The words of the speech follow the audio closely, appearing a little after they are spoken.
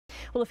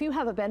Well, if you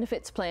have a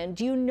benefits plan,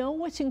 do you know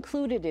what's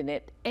included in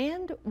it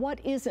and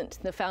what isn't?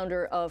 The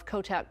founder of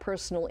Kotak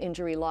Personal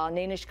Injury Law,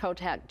 Nainesh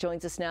Kotak,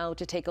 joins us now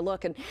to take a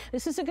look. And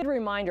this is a good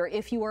reminder,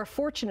 if you are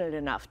fortunate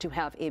enough to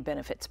have a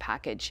benefits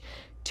package,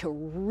 to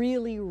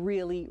really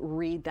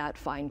read that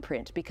fine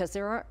print, because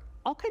there are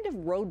all kinds of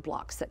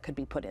roadblocks that could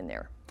be put in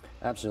there.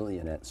 Absolutely,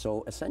 Annette.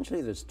 So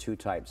essentially there's two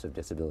types of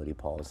disability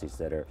policies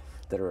that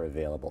are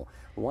available.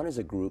 One is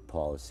a group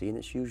policy, and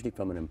it's usually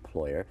from an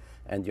employer,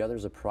 and the other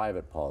is a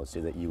private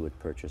policy that you would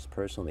purchase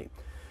personally.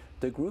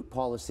 The group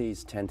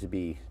policies tend to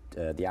be,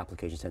 the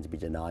applications tend to be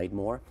denied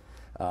more,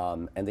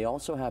 and they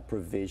also have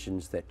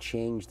provisions that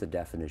change the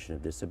definition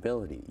of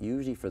disability.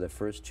 Usually for the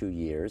first 2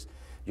 years,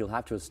 you'll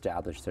have to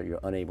establish that you're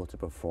unable to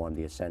perform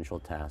the essential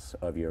tasks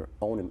of your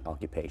own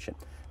occupation.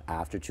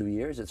 After 2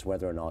 years, it's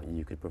whether or not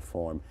you could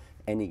perform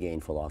any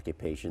gainful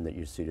occupation that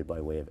you're suited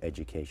by way of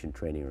education,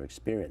 training, or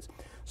experience.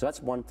 So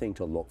that's one thing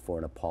to look for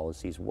in a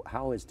policy, is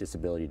how is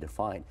disability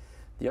defined?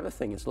 The other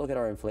thing is, look at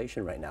our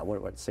inflation right now.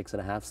 We're at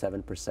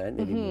 6.5%, 7%,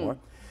 maybe more.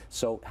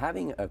 So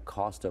having a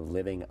cost of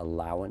living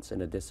allowance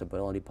in a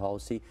disability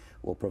policy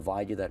will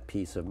provide you that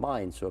peace of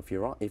mind. So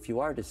if you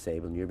are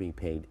disabled and you're being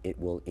paid, it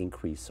will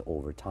increase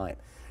over time.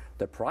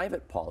 The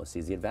private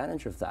policies, the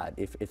advantage of that,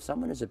 if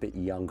someone is a bit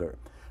younger,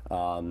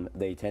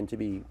 they tend to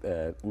be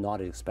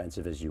not as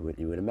expensive as you would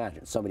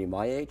imagine. Somebody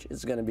my age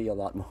is going to be a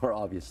lot more,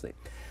 obviously.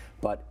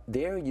 But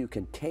there you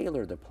can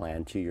tailor the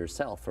plan to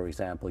yourself. For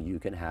example, you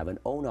can have an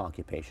own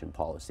occupation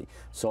policy,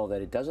 so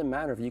that it doesn't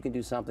matter if you can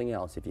do something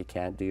else. If you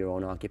can't do your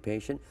own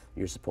occupation,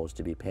 you're supposed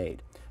to be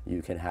paid.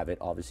 You can have it,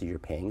 obviously you're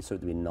paying, so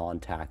it would be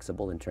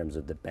non-taxable in terms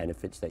of the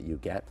benefits that you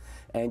get,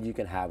 and you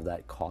can have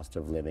that cost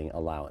of living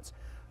allowance.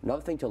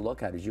 Another thing to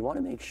look at is you want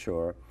to make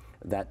sure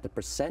that the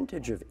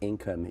percentage of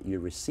income you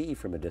receive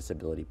from a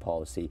disability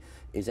policy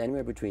is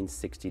anywhere between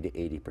 60 to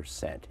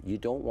 80%. You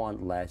don't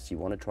want less. You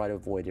want to try to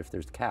avoid if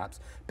there's caps,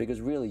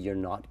 because really you're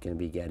not going to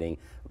be getting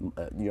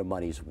your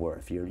money's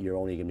worth. You're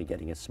only going to be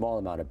getting a small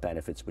amount of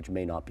benefits, which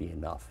may not be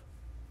enough.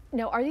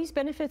 Now, are these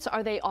benefits,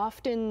 are they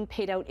often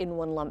paid out in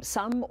one lump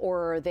sum,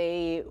 or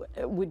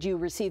would you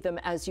receive them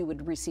as you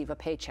would receive a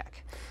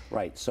paycheck?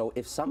 Right. So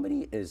if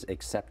somebody is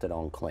accepted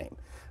on claim,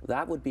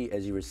 that would be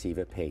as you receive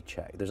a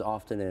paycheck. There's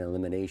often an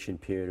elimination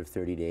period of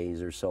 30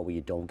 days or so where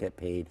you don't get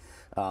paid,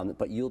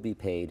 but you'll be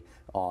paid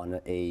on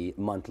a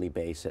monthly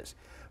basis.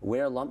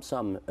 Where lump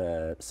sum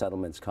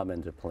settlements come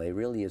into play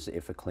really is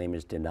if a claim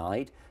is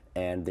denied,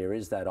 and there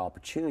is that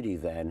opportunity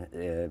then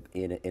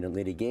in a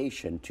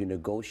litigation to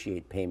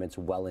negotiate payments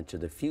well into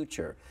the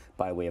future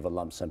by way of a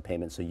lump sum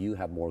payment, so you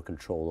have more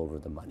control over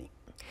the money.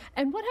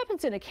 And what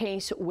happens in a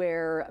case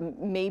where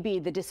maybe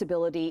the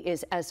disability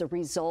is as a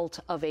result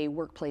of a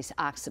workplace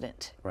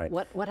accident? Right.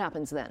 What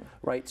happens then?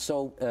 Right.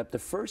 So the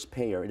first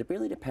payer, it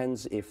really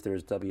depends if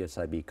there's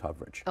WSIB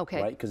coverage.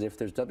 Okay. Right. Because if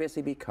there's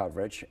WSIB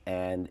coverage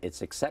and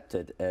it's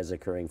accepted as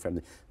occurring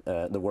from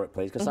the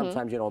workplace, because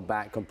sometimes, you know,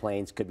 back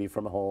complaints could be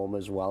from home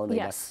as well, and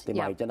they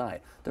might deny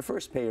it. The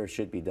first payer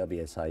should be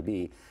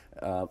WSIB.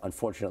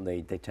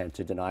 Unfortunately, they tend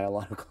to deny a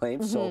lot of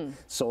claims.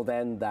 So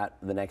then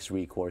the next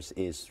recourse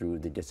is through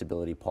the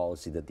disability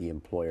policy that the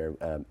employer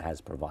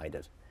has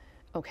provided.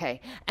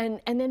 Okay,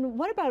 and then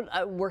what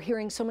about, we're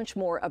hearing so much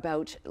more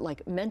about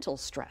like mental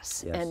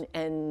stress,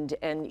 and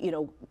you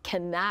know,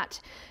 can that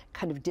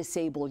kind of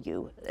disable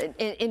you?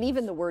 And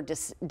even the word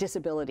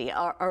disability,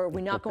 are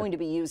we not going to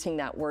be using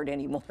that word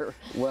anymore?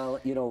 Well,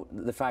 you know,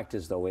 the fact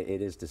is though,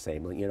 it is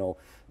disabling. You know,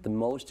 the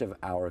most of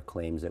our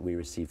claims that we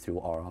receive through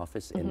our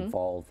office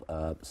involve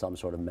some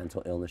sort of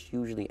mental illness,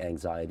 usually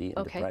anxiety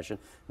and depression,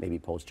 maybe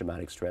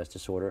post-traumatic stress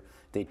disorder.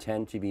 They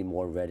tend to be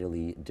more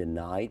readily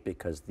denied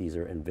because these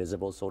are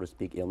invisible, so to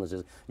speak,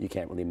 illnesses. You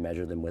can't really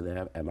measure them with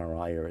an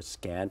MRI or a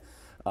scan.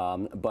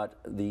 But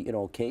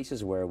the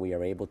cases where we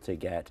are able to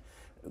get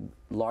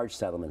large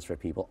settlements for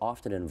people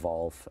often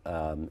involve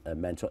a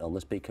mental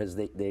illness, because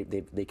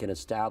they can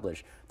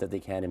establish that they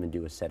can't even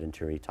do a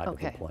sedentary type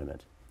of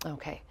employment.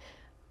 Okay.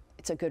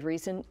 It's a good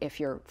reason. If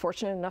you're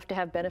fortunate enough to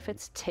have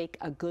benefits, take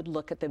a good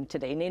look at them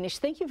today. Nainesh,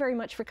 thank you very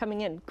much for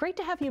coming in. Great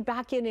to have you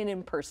back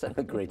in person.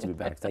 Great to be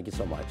back. Thank you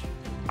so much.